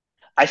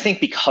I think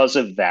because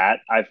of that,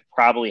 I've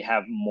probably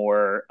have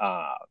more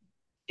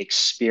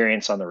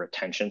experience on the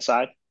retention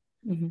side.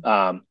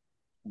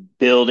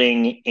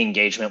 building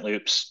engagement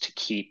loops to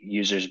keep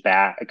users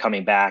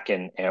coming back,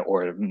 and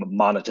or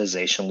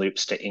monetization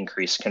loops to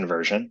increase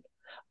conversion.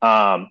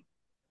 But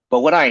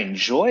what I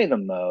enjoy the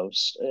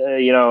most,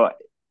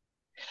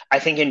 I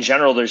think in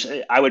general,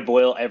 I would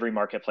boil every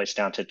marketplace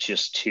down to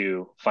just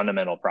two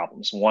fundamental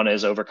problems. One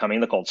is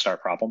overcoming the cold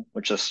start problem,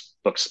 which this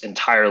book's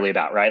entirely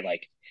about, right?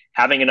 Like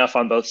having enough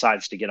on both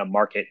sides to get a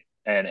market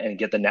and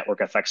get the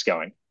network effects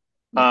going.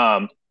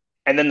 Yeah.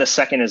 And then the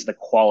second is the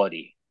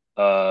quality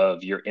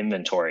of your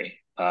inventory,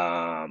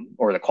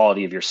 or the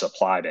quality of your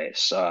supply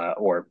base,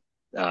 or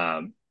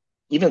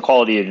even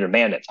quality of your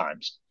demand at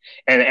times.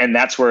 And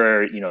that's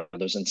where,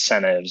 those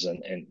incentives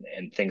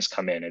and things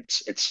come in.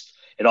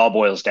 It all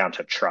boils down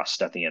to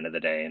trust at the end of the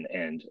day,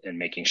 and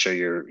making sure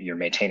you're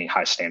maintaining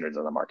high standards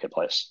in the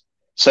marketplace.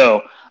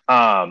 So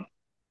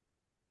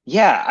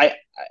yeah,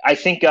 I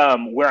think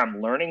where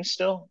I'm learning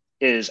still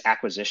is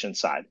acquisition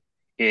side.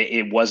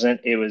 It was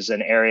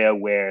an area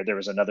where there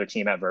was another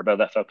team at Verbo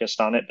that focused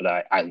on it,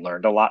 but I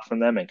learned a lot from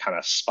them and kind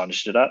of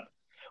sponged it up.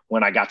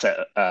 When I got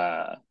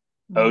to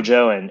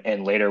Ojo,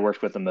 and later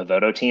worked with the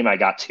Movoto team, I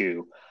got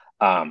to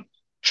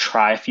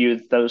try a few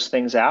of those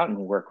things out and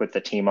work with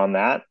the team on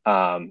that.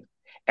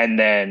 And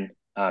then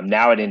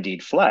now at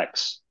Indeed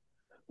Flex,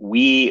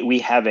 we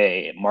have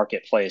a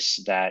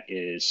marketplace that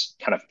is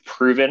kind of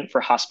proven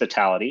for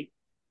hospitality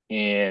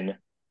in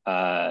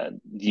the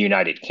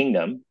United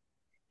Kingdom,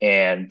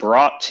 and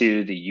brought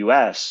to the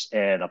U.S.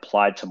 and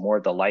applied to more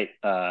of the light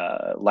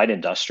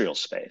industrial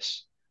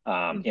space,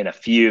 in a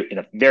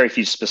very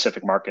few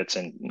specific markets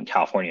in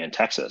California and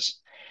Texas.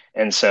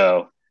 And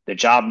so the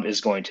job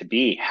is going to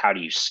be, how do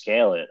you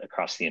scale it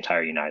across the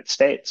entire United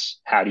States?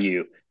 How do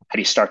you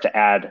start to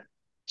add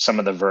some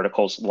of the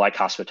verticals like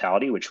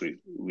hospitality, which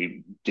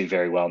we do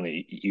very well in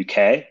the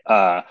UK,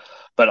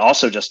 but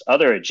also just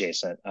other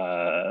adjacent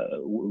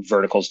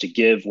verticals to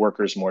give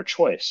workers more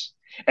choice.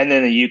 And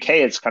then in the UK,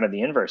 it's kind of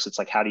the inverse. It's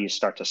like, how do you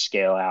start to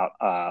scale out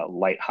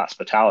light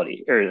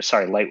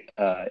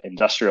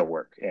industrial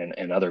work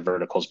and other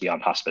verticals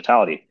beyond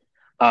hospitality?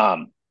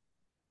 And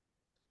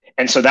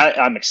so that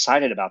I'm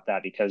excited about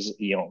that, because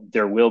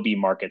there will be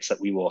markets that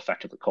we will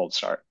effectively cold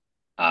start,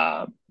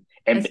 and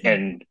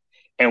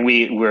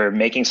we're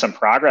making some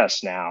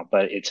progress now,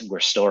 but we're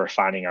still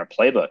refining our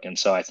playbook. And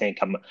so I think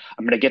I'm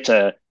going to get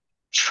to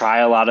try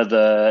a lot of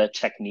the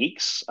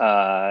techniques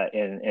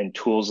and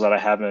tools that I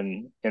have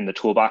in the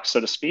toolbox,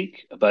 so to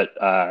speak. But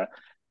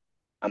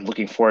I'm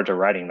looking forward to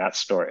writing that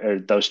story, or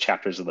those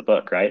chapters of the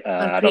book. Right? Or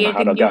I don't know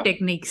how creating it'll new go.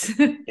 techniques.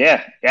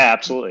 Yeah,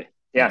 absolutely.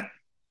 Yeah.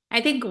 I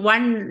think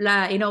one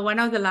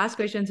of the last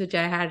questions which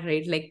I had,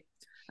 right, like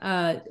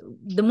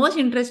the most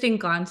interesting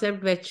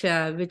concept which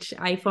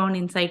I found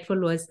insightful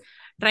was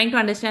trying to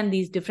understand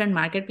these different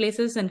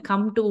marketplaces and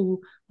come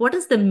to what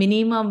is the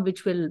minimum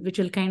which will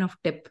kind of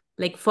tip.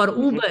 Like for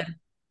Uber,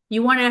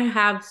 you want to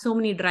have so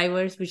many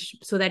drivers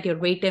so that your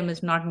wait time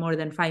is not more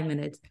than 5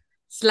 minutes.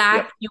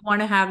 Slack, Yep. you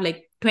want to have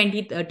like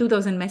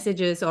 2,000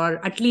 messages,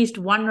 or at least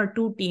one or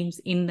two teams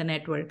in the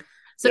network.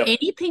 So Yep.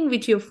 anything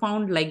which you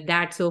found like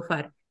that so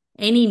far,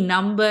 any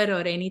number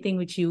or anything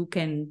which you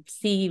can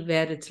see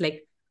where it's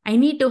like, I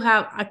need to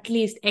have at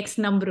least X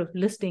number of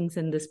listings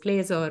in this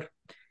place, or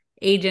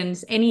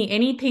agents,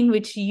 anything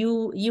which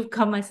you've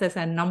come as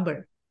a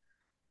number.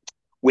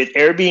 With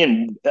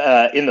Airbnb,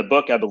 in the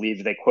book, I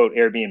believe they quote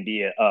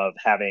Airbnb of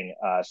having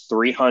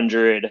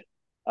 300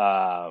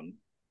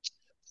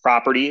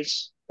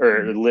 properties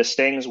or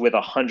listings, with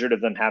 100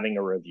 of them having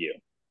a review.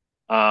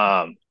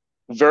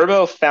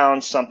 Verbo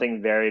found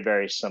something very,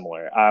 very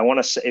similar. I want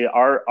to say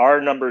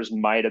our numbers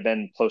might have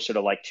been closer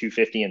to like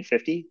 250 and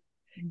 50.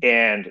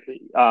 And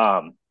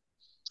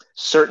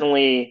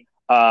certainly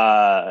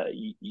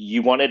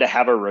you wanted to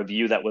have a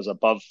review that was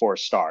above 4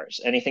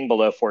 stars. Anything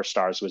below 4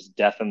 stars was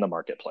death in the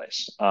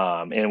marketplace.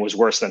 And it was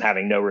worse than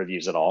having no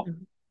reviews at all.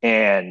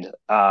 And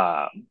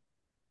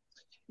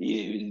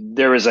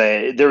there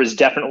was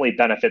definitely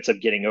benefits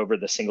of getting over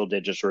the single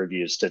digits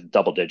reviews to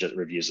double digit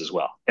reviews as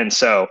well. And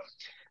so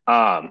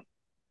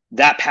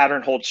that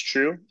pattern holds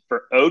true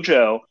for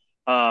Ojo.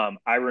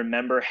 I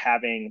remember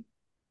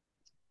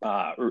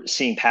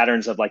seeing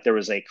patterns of, like, there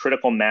was a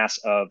critical mass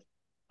of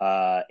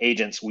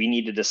agents we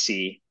needed to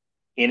see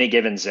in a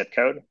given zip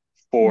code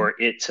for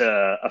it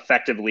to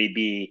effectively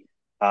be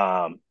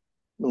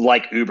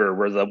like Uber,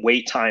 where the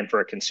wait time for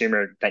a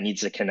consumer that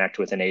needs to connect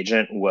with an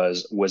agent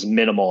was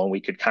minimal, and we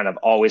could kind of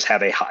always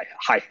have a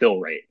high fill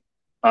rate.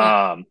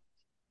 Yeah.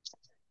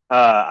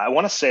 I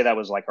want to say that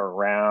was like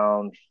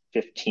around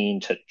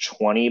 15 to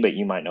 20, but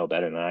you might know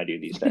better than I do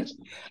these days.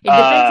 It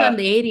depends on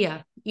the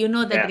area. You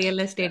know that Yeah, real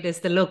estate is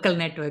the local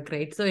network,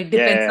 right? So it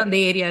depends yeah, on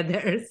the area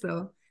there.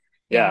 So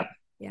yeah,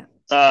 yeah.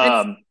 yeah.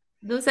 Um,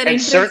 Those are and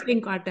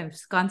interesting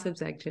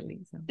concepts actually.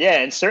 So.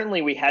 Yeah, and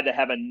certainly we had to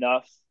have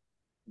enough.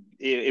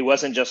 It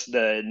wasn't just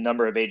the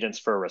number of agents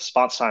for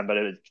response time, but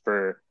it was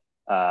for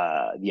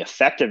the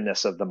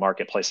effectiveness of the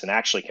marketplace and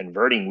actually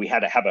converting. We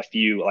had to have a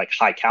few like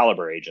high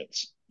caliber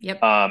agents. Yep.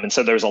 And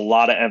so there's a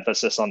lot of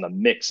emphasis on the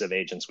mix of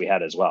agents we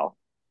had as well.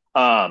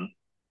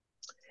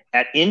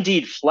 At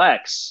Indeed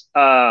Flex,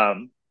 I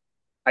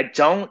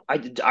don't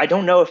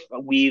know if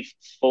we've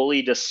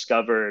fully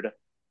discovered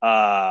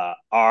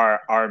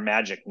our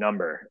magic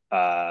number,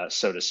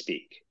 so to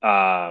speak.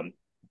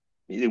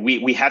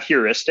 We have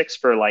heuristics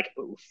for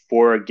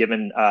for a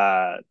given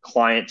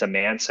client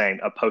demand, saying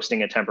of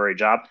posting a temporary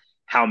job,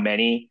 how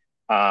many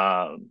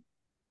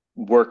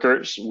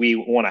workers we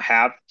want to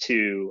have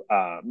to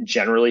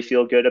generally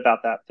feel good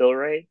about that fill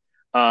rate.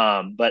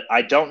 But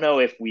I don't know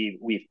if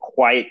we've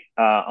quite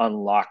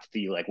unlocked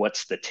the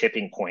what's the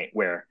tipping point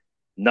where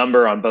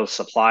number on both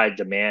supply and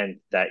demand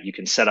that you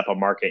can set up a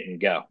market and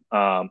go.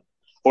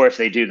 Or if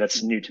they do,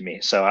 that's new to me.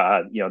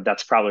 So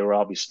that's probably where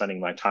I'll be spending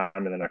my time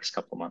in the next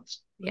couple of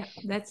months. Yeah,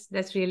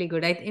 that's really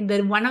good.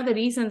 One of the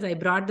reasons I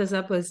brought this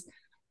up was,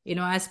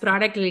 as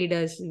product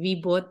leaders, we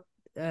both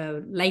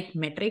like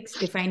metrics,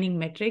 defining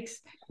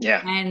metrics.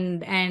 Yeah.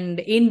 And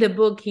in the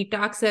book, he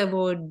talks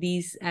about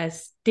these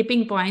as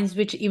tipping points,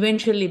 which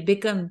eventually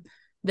become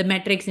the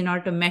metrics in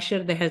order to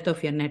measure the health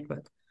of your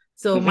network.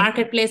 So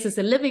marketplace is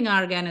a living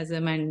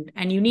organism,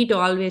 and you need to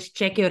always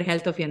check your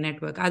health of your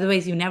network.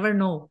 Otherwise, you never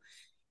know.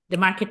 The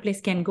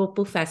marketplace can go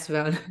poof as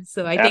well.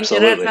 So I think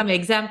there are some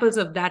examples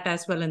of that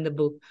as well in the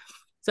book.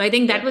 So I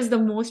think that was the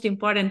most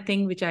important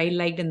thing which I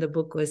liked in the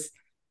book, was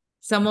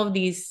some of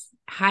these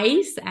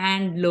highs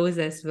and lows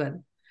as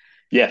well.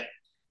 Yeah.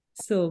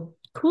 So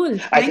cool.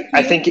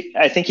 I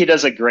think he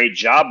does a great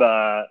job,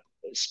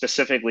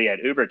 specifically at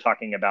Uber,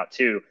 talking about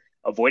too,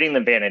 avoiding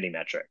the vanity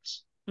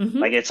metrics.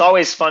 Like, it's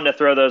always fun to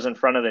throw those in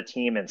front of the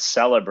team and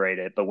celebrate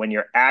it, but when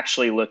you're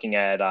actually looking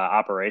at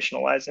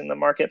operationalizing the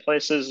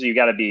marketplaces, you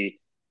got to be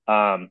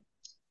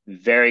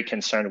very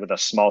concerned with a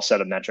small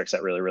set of metrics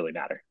that really, really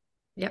matter.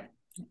 Yep.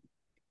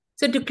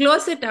 So to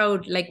close it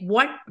out,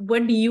 what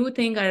do you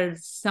think are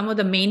some of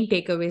the main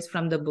takeaways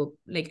from the book?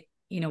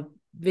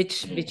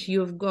 Which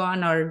you've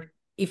gone, or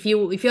if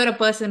you're a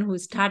person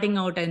who's starting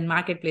out in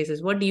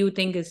marketplaces, what do you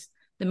think is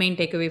the main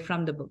takeaway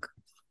from the book?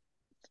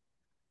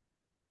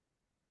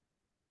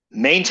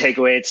 Main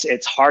takeaway,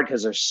 it's hard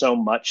because there's so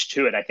much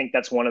to it. I think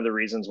that's one of the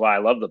reasons why I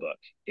love the book,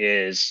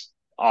 is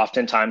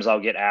oftentimes I'll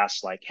get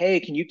asked hey,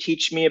 can you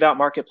teach me about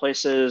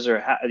marketplaces, or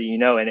how,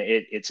 and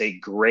it's a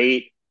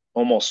great,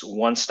 almost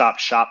one-stop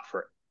shop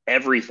for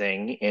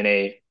everything in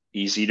a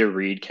easy to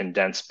read,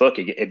 condensed book.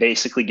 It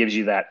basically gives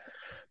you that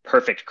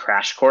perfect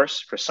crash course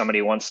for somebody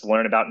who wants to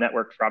learn about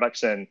network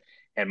products and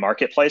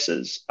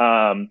marketplaces.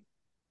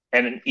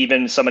 And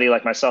even somebody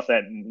like myself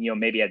that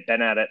maybe had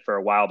been at it for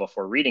a while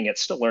before reading it,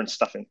 still learned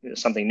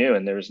something new,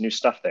 and there's new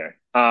stuff there.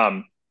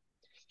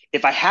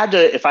 If I had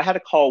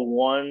to call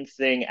one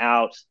thing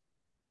out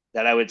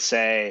that I would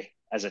say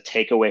as a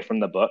takeaway from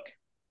the book,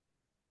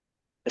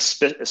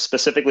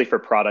 specifically for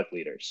product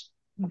leaders,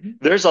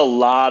 there's a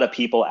lot of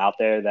people out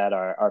there that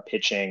are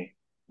pitching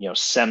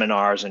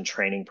seminars and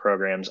training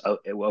programs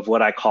of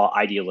what I call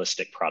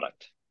idealistic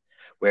product,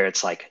 where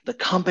it's the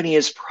company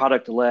is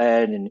product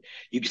led and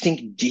you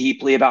think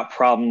deeply about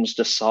problems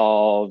to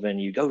solve and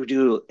you go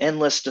do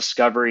endless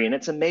discovery and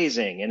it's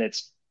amazing. And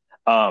it's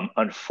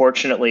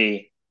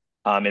unfortunately,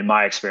 in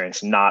my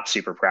experience, not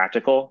super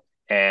practical.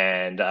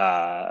 And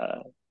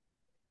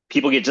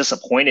people get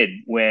disappointed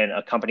when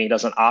a company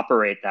doesn't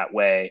operate that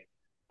way,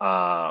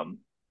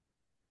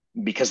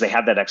 because they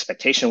have that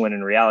expectation, when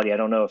in reality, I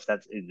don't know if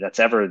that's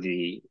ever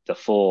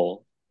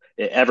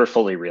ever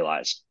fully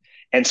realized.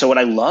 And so what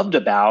I loved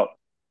about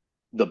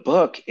the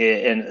book,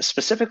 and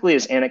specifically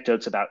as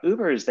anecdotes about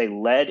Uber, is they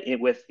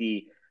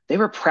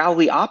were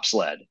proudly ops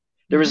led.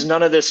 There was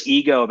none of this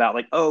ego about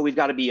we've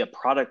got to be a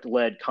product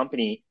led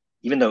company,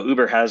 even though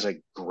Uber has a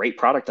great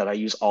product that I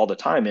use all the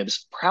time. It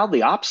was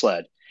proudly ops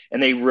led,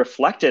 and they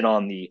reflected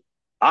on the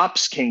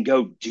ops can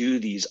go do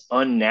these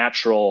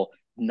unnatural,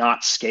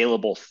 not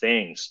scalable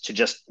things to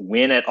just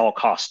win at all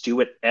costs, do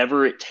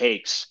whatever it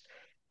takes.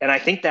 And I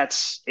think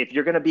that's, if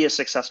you're going to be a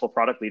successful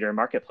product leader in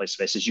marketplace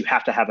spaces, you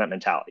have to have that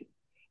mentality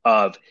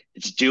of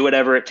it's do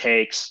whatever it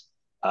takes,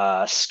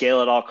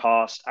 scale at all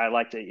costs. I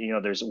like to,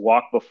 there's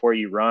walk before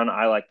you run.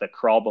 I like the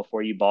crawl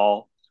before you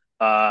ball.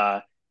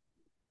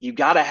 You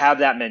got to have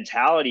that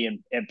mentality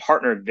and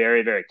partner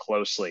very, very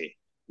closely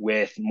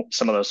with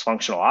some of those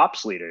functional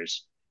ops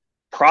leaders.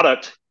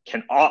 Product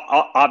can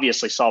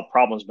obviously solve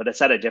problems, but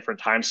it's at a different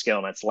time scale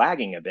and it's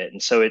lagging a bit.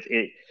 And so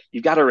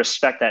you've got to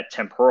respect that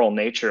temporal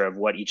nature of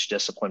what each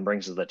discipline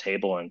brings to the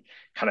table and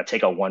kind of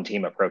take a one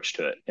team approach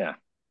to it. Yeah.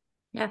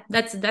 Yeah,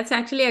 that's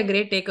actually a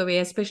great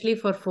takeaway, especially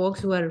for folks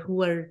who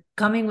are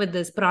coming with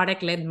this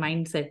product-led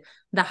mindset,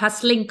 the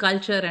hustling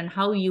culture, and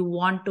how you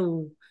want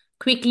to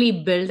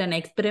quickly build an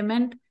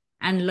experiment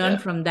and learn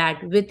from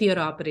that with your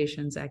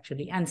operations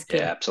actually and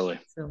scale. Yeah, absolutely.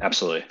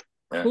 Absolutely.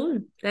 Yeah. Cool.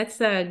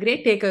 That's a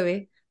great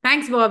takeaway.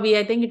 Thanks, Bobby.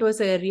 I think it was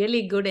a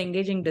really good,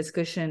 engaging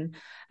discussion.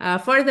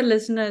 For the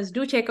listeners,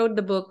 do check out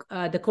the book,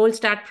 The Cold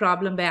Start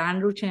Problem by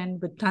Andrew Chen,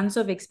 with tons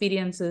of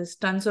experiences,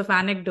 tons of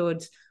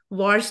anecdotes,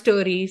 war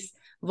stories,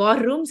 war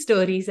room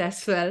stories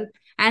as well,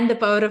 and the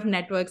power of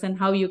networks and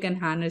how you can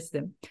harness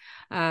them.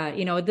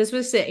 This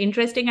was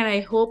interesting, and I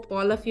hope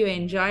all of you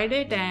enjoyed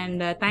it.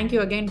 And thank you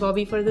again,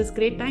 Bobby, for this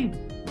great time.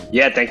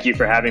 Yeah, thank you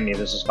for having me.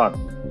 This is fun.